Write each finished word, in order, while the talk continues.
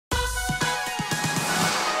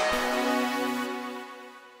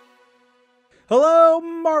Hello,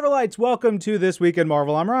 Marvelites. Welcome to This Week in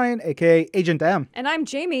Marvel. I'm Ryan, a.k.a. Agent M. And I'm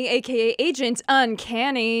Jamie, a.k.a. Agent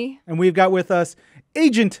Uncanny. And we've got with us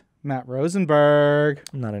Agent Matt Rosenberg.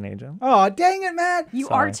 I'm not an agent. Oh, dang it, Matt. You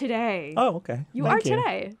Sorry. are today. Oh, okay. You Thank are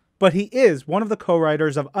today. But he is one of the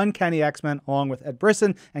co-writers of Uncanny X-Men, along with Ed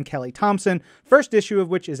Brisson and Kelly Thompson, first issue of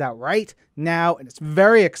which is out right now, and it's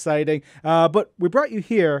very exciting. But we brought you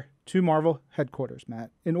here to Marvel headquarters,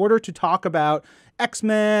 Matt, in order to talk about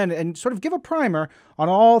X-Men and sort of give a primer on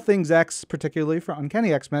all things X, particularly for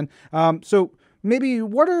Uncanny X-Men. So maybe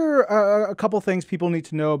what are a couple things people need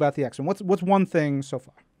to know about the X-Men? What's one thing so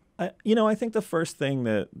far? I think the first thing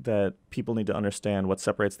that people need to understand, what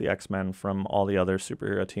separates the X-Men from all the other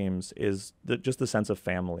superhero teams, is just the sense of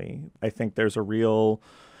family. I think there's a real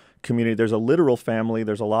community. There's a literal family.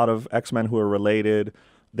 There's a lot of X-Men who are related.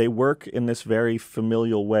 They work in this very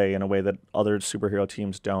familial way, in a way that other superhero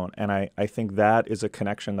teams don't. And I think that is a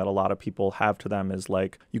connection that a lot of people have to them, is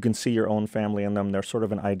like, you can see your own family in them. They're sort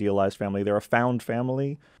of an idealized family. They're a found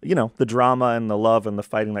family. You know, the drama and the love and the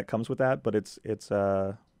fighting that comes with that, but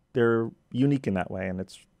they're unique in that way. And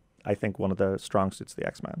it's, I think, one of the strong suits of the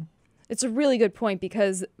X-Men. It's a really good point,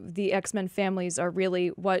 because the X-Men families are really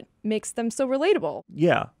what makes them so relatable.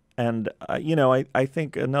 Yeah. And, I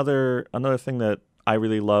think another thing that I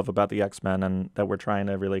really love about the X-Men, and that we're trying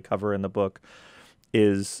to really cover in the book,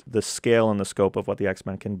 is the scale and the scope of what the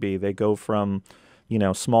X-Men can be. They go from,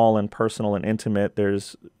 small and personal and intimate,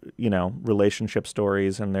 there's, relationship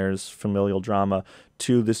stories and there's familial drama,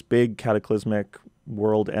 to this big cataclysmic,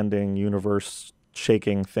 world-ending,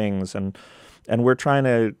 universe-shaking things. And we're trying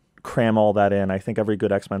to cram all that in. I think every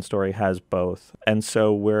good X-Men story has both. And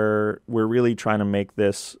so we're really trying to make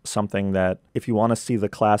this something that, if you want to see the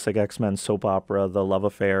classic X-Men soap opera, the love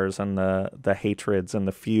affairs and the hatreds and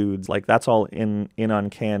the feuds, like, that's all in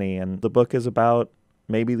Uncanny. And the book is about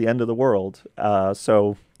maybe the end of the world.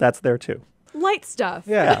 So that's there too. Light stuff.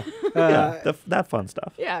 Yeah. That fun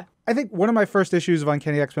stuff. Yeah. I think one of my first issues of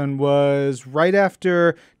Uncanny X-Men was right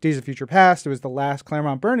after Days of Future Past. It was the last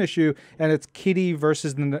Claremont Byrne issue, and it's Kitty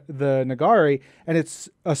versus the Nagari. And it's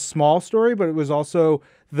a small story, but it was also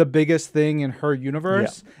the biggest thing in her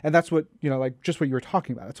universe. Yeah. And that's what, just what you were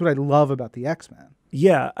talking about. That's what I love about the X-Men.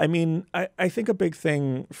 Yeah, I mean, I think a big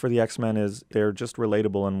thing for the X-Men is they're just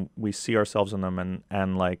relatable, and we see ourselves in them,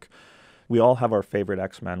 and like, we all have our favorite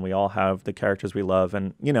X-Men. We all have the characters we love.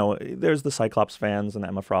 And, there's the Cyclops fans and the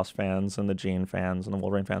Emma Frost fans and the Jean fans and the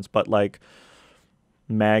Wolverine fans. But, like,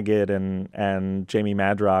 Maggot and Jamie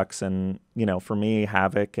Madrox and, for me,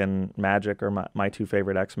 Havoc and Magic are my two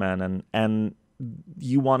favorite X-Men. And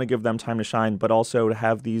you want to give them time to shine, but also to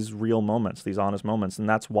have these real moments, these honest moments. And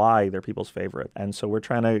that's why they're people's favorite. And so we're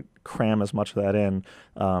trying to cram as much of that in.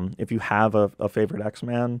 If you have a favorite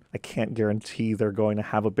X-Man, I can't guarantee they're going to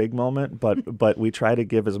have a big moment, but we try to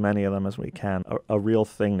give as many of them as we can, a real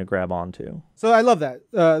thing to grab onto. So I love that.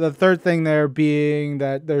 The third thing there being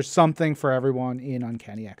that there's something for everyone in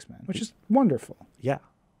Uncanny X-Men, which is wonderful. Yeah.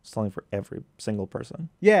 Something for every single person.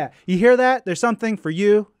 Yeah. You hear that? There's something for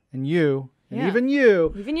you and you. And even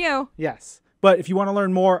you. Even you. Yes. But if you want to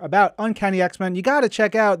learn more about Uncanny X-Men, you got to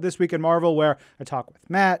check out This Week in Marvel, where I talk with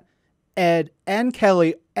Matt, Ed, and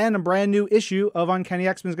Kelly, and a brand new issue of Uncanny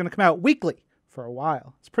X-Men is going to come out weekly for a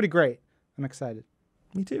while. It's pretty great. I'm excited.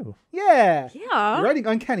 Me too. Yeah. Yeah. You're writing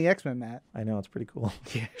Uncanny X-Men, Matt. I know. It's pretty cool.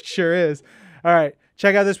 Yeah, it sure is. All right.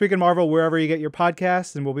 Check out This Week in Marvel wherever you get your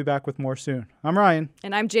podcasts, and we'll be back with more soon. I'm Ryan.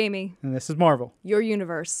 And I'm Jamie. And this is Marvel. Your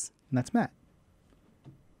universe. And that's Matt.